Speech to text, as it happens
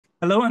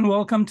Hello and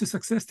welcome to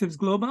Success Tips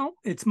Global.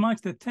 It's March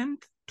the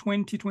 10th,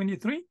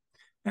 2023,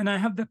 and I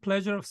have the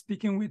pleasure of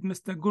speaking with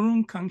Mr.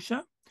 Gurung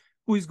Kanxa,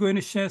 who is going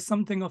to share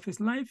something of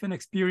his life and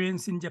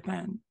experience in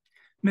Japan.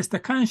 Mr.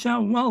 Kanxa,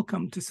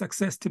 welcome to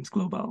Success Tips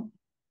Global.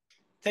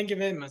 Thank you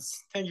very much.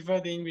 Thank you for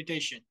the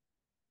invitation.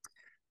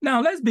 Now,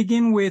 let's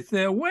begin with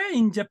where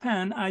in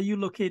Japan are you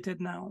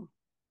located now?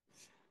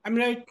 I'm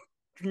right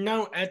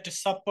now at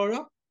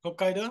Sapporo,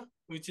 Hokkaido,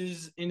 which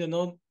is in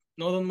the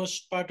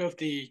northernmost part of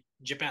the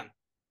Japan.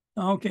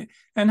 Okay.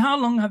 And how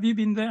long have you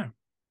been there?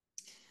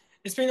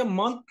 It's been a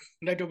month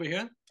right over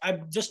here.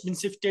 I've just been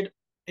shifted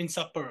in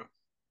Sapporo.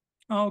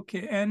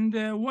 Okay.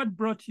 And what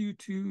brought you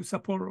to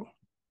Sapporo?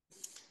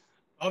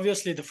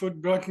 Obviously, the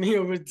food brought me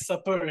over to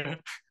Sapporo.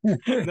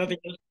 Nothing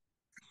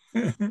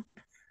else.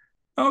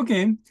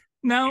 Okay.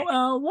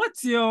 Now,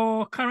 what's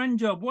your current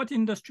job? What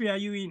industry are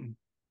you in?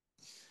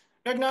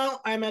 Right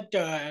now, I'm at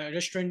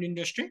restaurant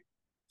industry.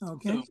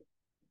 Okay.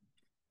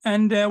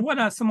 And what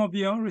are some of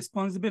your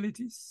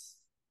responsibilities?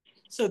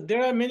 So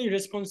there are many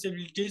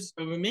responsibilities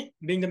over me.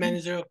 Being the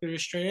manager of the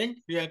restaurant,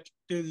 we have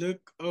to look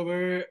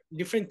over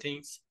different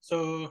things.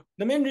 So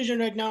the main reason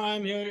right now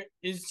I'm here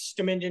is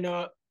to maintain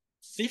a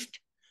shift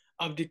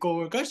of the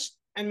co-workers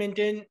and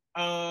maintain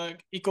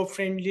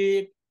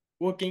eco-friendly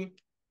working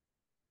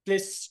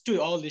place to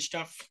all the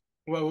staff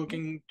who are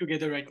working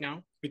together right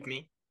now with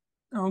me.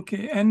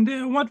 Okay.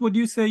 And what would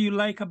you say you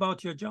like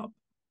about your job?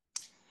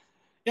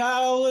 Yeah,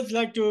 I always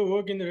like to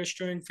work in the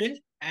restaurant field,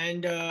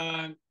 and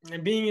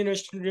being in a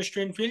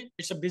restaurant field,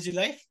 it's a busy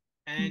life,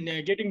 and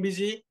getting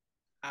busy,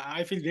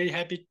 I feel very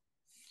happy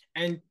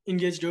and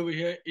engaged over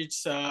here.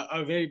 It's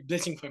a very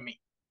blessing for me.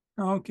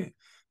 Okay.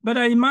 But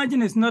I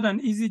imagine it's not an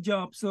easy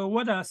job. So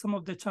what are some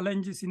of the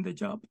challenges in the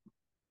job?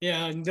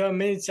 Yeah, there are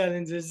many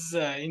challenges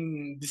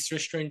in this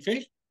restaurant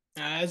field.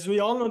 As we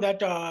all know that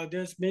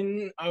there's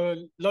been a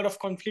lot of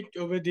conflict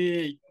over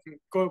the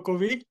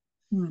COVID.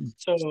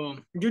 So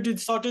due to the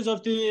shortage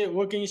of the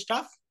working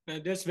staff,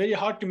 it's very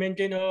hard to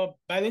maintain a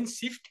balanced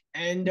shift.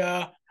 And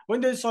when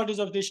there's shortage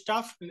of the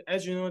staff,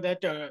 as you know that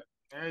the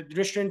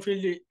restaurant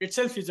field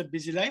itself is a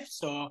busy life.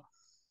 So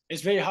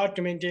it's very hard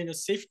to maintain a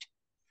shift.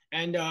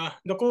 And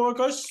the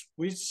co-workers,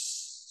 which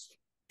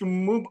to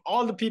move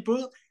all the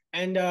people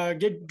and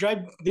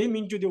drive them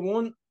into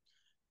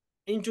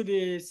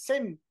the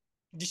same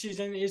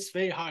decision is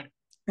very hard.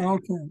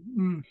 Okay.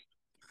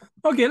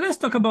 Okay, let's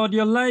talk about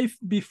your life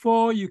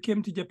before you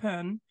came to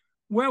Japan.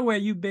 Where were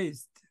you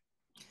based?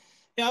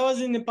 Yeah, I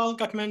was in Nepal,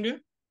 Kathmandu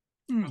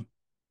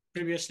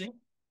previously.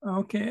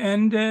 Okay,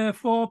 and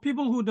for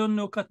people who don't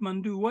know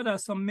Kathmandu, what are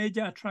some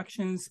major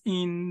attractions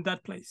in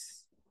that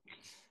place?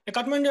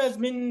 Kathmandu has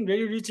been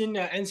very rich in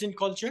ancient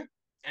culture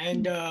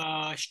and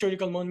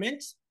historical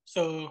monuments.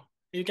 So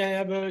you can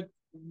have a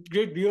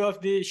great view of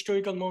the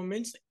historical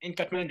monuments in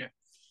Kathmandu.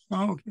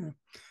 Okay.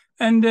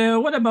 And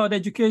what about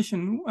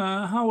education?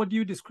 How would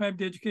you describe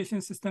the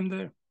education system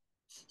there?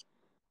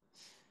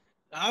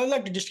 I would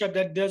like to describe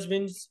that there's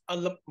been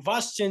a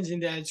vast change in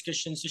the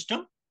education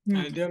system.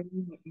 There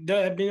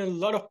have been a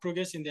lot of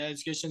progress in the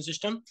education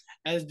system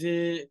as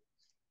the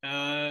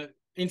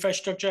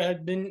infrastructure has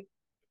been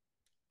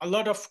a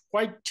lot of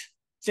quite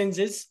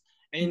changes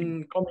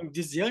in coming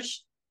these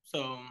years.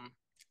 So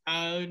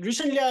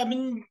recently I've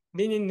been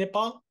in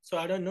Nepal, so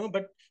I don't know,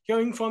 but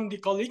hearing from the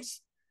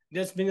colleagues,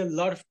 there's been a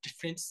lot of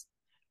difference,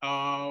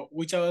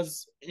 which I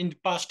was in the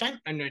past time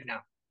and right now.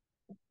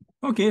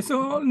 Okay,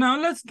 so now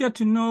let's get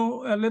to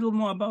know a little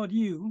more about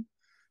you.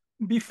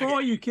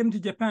 Before you came to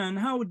Japan,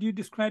 how would you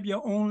describe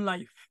your own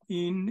life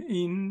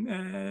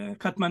in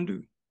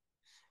Kathmandu?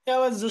 Yeah,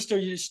 I was just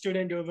a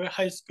student over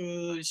high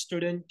school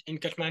student in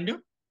Kathmandu.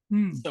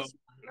 So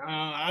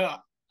I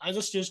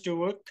just used to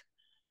work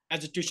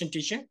as a tuition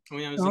teacher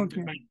when I was in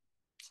Japan.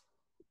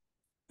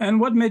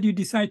 And what made you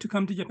decide to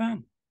come to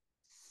Japan?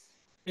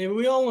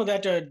 We all know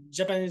that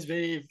Japan is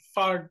very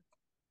far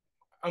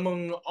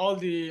among all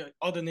the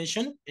other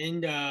nations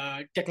in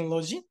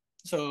technology.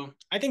 So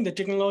I think the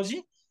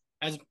technology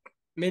has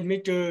made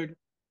me to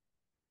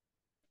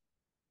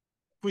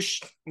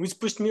which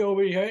pushed me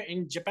over here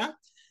in Japan.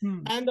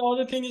 And the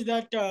other thing is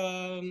that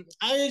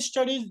I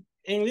studied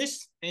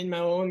English in my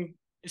own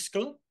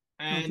school,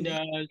 and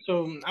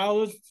so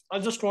I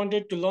just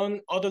wanted to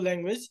learn other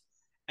language,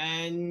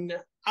 and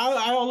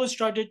I always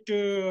started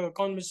to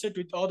conversate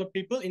with other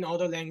people in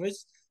other language.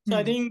 So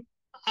I think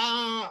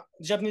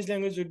Japanese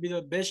language would be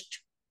the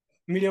best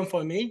medium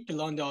for me to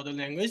learn the other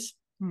language.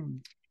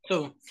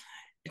 So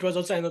it was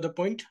also another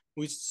point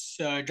which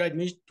drive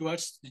me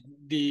towards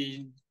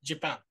the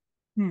Japan.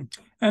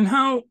 And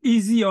how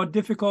easy or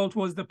difficult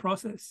was the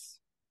process?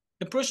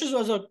 The process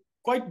was a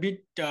quite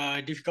bit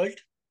difficult,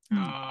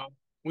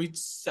 which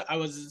I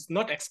was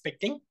not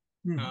expecting.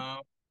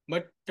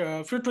 But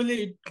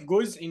fruitfully, it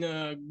goes in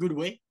a good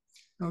way.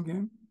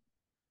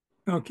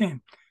 Okay.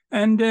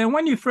 And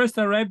when you first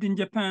arrived in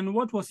Japan,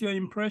 what was your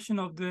impression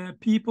of the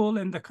people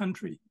and the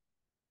country?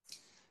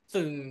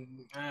 So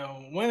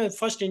when I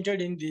first entered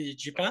in the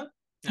Japan,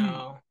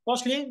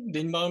 firstly, the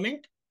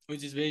environment,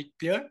 which is very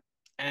clear,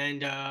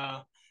 and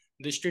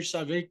the streets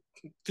are very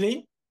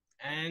clean.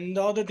 And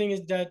the other thing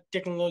is that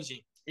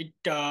technology. It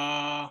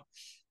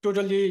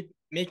totally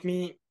make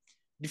me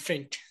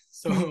different.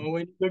 So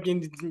when you look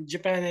in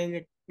Japan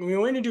and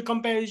when you do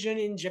comparison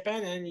in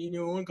Japan and in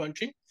your own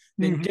country,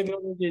 then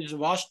technology is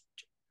vast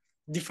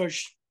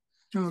differs.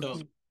 Okay.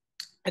 So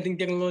I think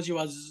technology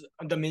was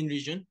the main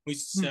reason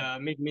which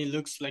made me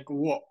looks like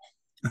whoa.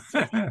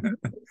 So,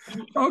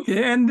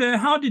 okay, and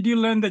how did you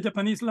learn the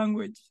Japanese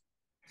language?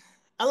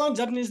 I learned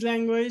Japanese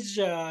language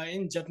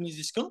in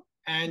Japanese school,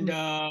 and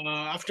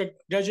after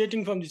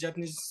graduating from the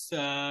Japanese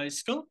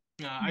school,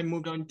 I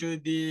moved on to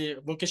the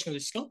vocational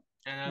school,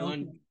 and I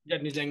learned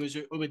Japanese language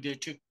over there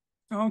too.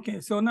 Okay,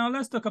 so now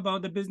let's talk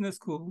about the business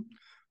school.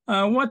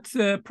 What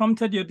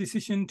prompted your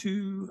decision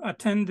to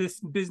attend this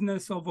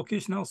business or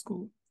vocational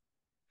school?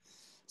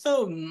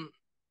 So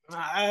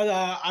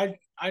I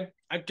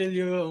tell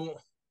you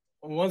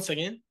once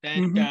again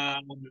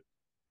that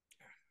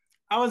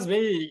I was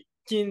very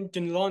keen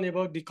to learn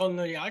about the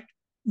culinary art.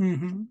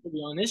 To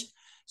be honest,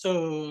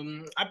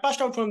 so I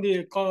passed out from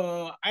the.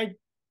 I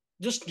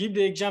just give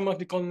the exam of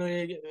the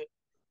culinary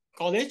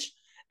college,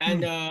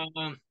 and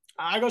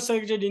I got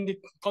selected in the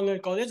culinary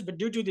college, but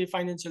due to the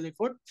financial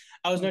effort,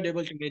 I was not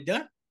able to get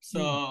there.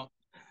 So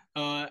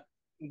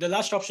the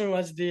last option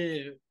was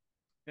the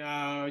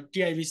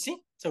TIBC.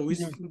 So which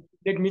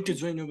led me to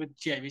join over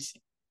TIBC.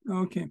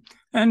 Okay.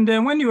 And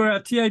when you were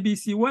at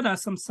TIBC, what are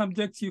some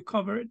subjects you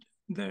covered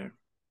there?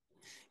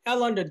 I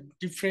learned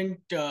different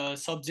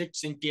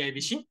subjects in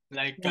TIBC,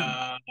 like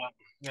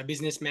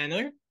business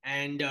manner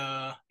and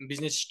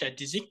business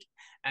strategic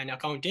and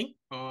accounting,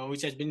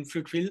 which has been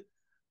fruitful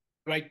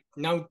right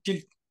now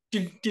till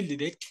the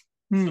date.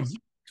 So.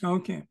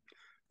 Okay.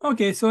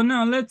 Okay, so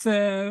now let's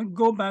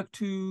go back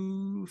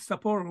to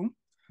Sapporo.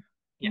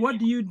 Yeah. What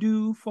do you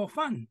do for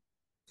fun?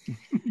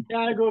 Yeah,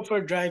 I go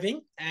for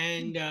driving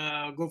and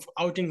go for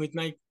outing with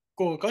my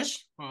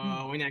coworkers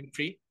when I'm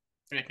free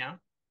right now.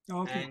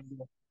 Okay.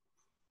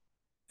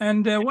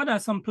 And what are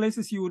some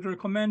places you would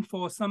recommend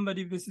for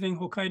somebody visiting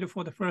Hokkaido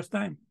for the first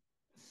time?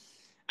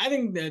 I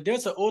think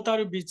there's a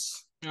Otaru Beach,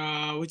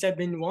 which I've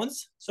been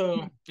once.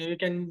 So you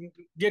can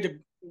get a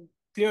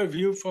clear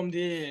view from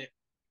the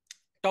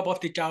top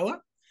of the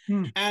tower.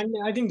 And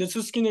I think the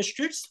Susukine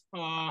streets,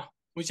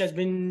 which has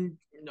been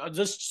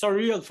just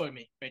surreal for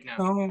me right now.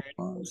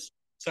 Oh,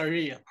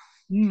 surreal.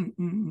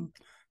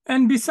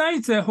 And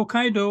besides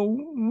Hokkaido,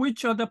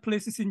 which other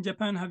places in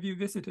Japan have you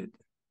visited?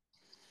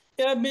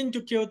 Yeah, I've been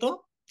to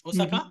Kyoto,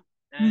 Osaka,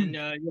 and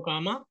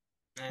Yokohama,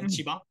 and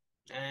Chiba.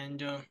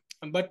 And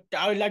but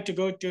I would like to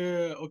go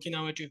to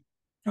Okinawa too.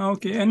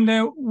 Okay, and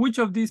which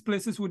of these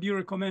places would you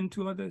recommend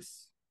to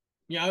others?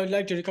 Yeah, I would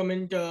like to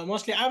recommend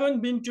mostly. I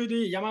haven't been to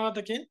the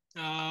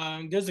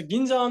Yamagata-ken. There's a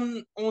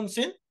Ginzan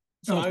onsen,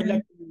 so I would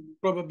like to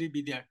probably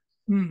be there.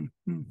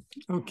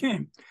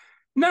 Okay.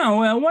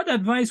 Now, what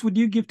advice would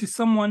you give to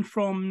someone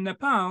from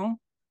Nepal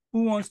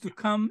who wants to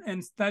come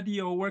and study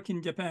or work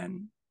in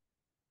Japan?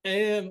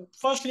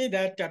 Firstly,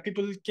 that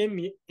people came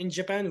in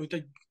Japan with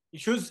a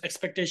huge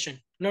expectation.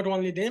 Not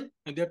only them,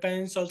 their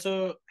parents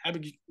also have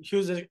a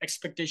huge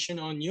expectation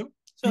on you.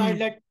 So I'd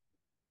like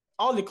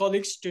all the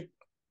colleagues to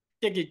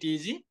take it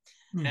easy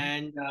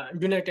and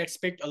do not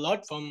expect a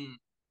lot from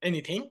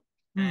anything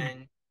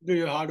and do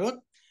your hard work,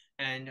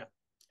 and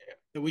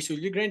the wish will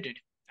be granted,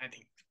 I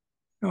think.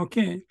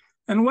 Okay.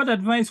 And what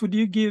advice would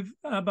you give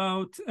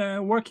about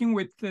working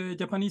with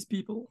Japanese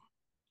people?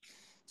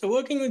 So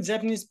working with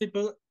Japanese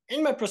people,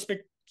 in my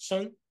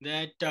prospection,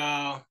 that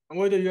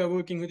whether you are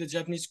working with a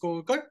Japanese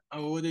coworker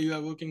or whether you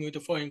are working with the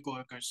foreign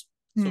coworkers,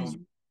 so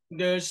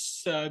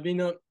there's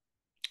been a,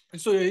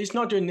 so it's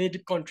not your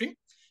native country,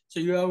 so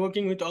you are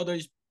working with other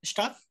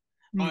staff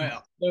or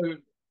other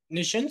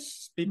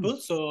nations people,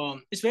 so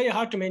it's very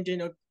hard to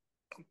maintain a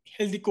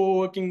healthy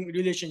co-working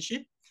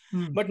relationship.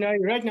 But now,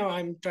 right now,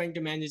 I'm trying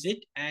to manage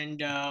it,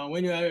 and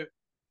when you are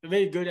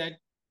very good at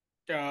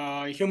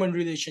human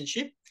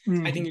relationship,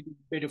 I think it is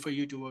better for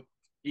you to work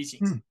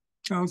easy.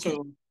 Okay.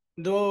 So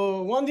the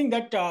one thing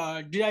that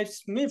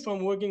derives me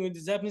from working with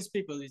the Japanese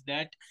people is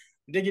that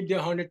they give their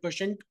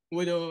 100%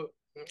 with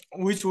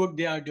which work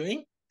they are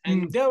doing,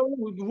 and they're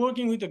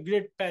working with a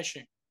great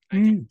passion.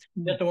 I think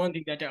that's the one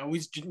thing that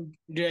which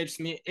drives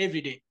me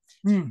every day.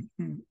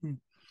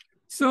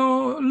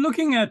 So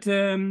looking at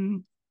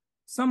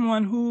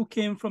someone who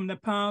came from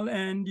Nepal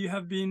and you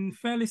have been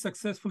fairly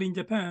successful in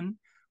Japan,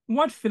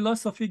 what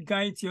philosophy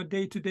guides your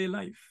day-to-day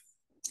life?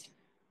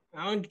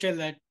 I want to tell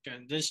that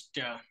just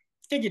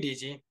take it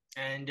easy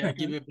and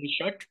give it a big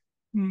shot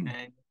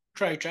and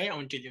try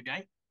until you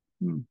die.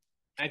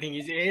 I think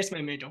it's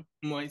my motto.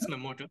 It's my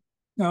motto.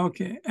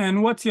 Okay.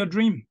 And what's your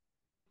dream?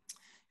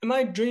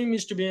 My dream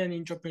is to be an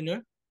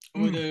entrepreneur.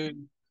 I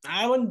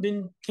haven't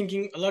been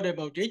thinking a lot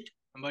about it,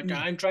 but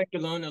I'm trying to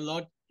learn a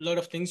lot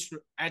of things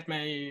at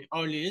my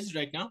early age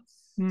right now.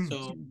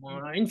 So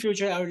in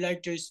future, I would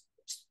like to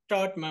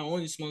start my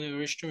own small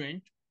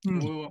restaurant.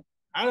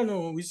 I don't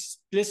know which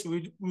place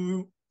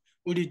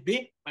would it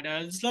be, but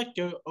I'd just like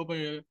to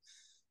open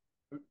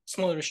a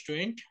small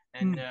restaurant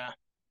and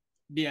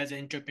be as an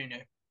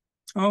entrepreneur.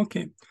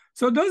 Okay.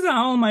 So those are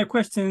all my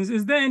questions.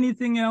 Is there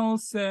anything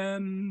else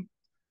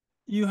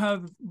you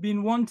have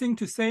been wanting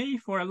to say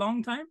for a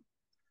long time?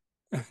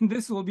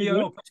 This will be an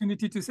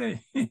opportunity to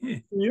say.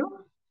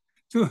 You?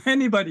 To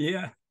anybody,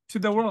 yeah, to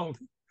the world.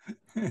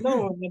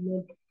 No,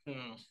 I'm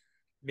not.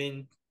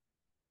 Been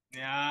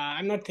Yeah,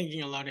 I'm not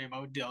thinking a lot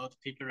about the other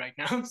people right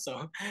now.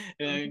 So,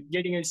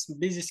 getting a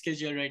busy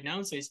schedule right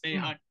now, so it's very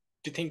hard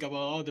to think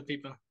about other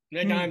people.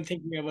 Right now, I'm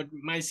thinking about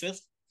myself.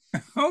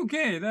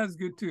 Okay, that's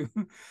good too.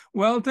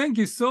 Well, thank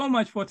you so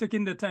much for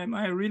taking the time.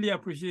 I really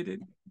appreciate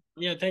it.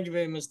 Yeah, thank you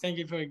very much. Thank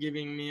you for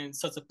giving me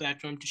such a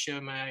platform to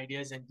share my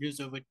ideas and views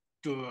over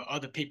to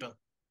other people.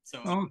 So,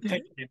 Okay.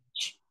 thank you very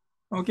much.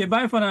 Okay,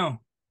 bye for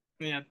now.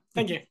 Yeah,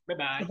 thank you. Bye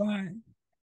bye. Bye-bye.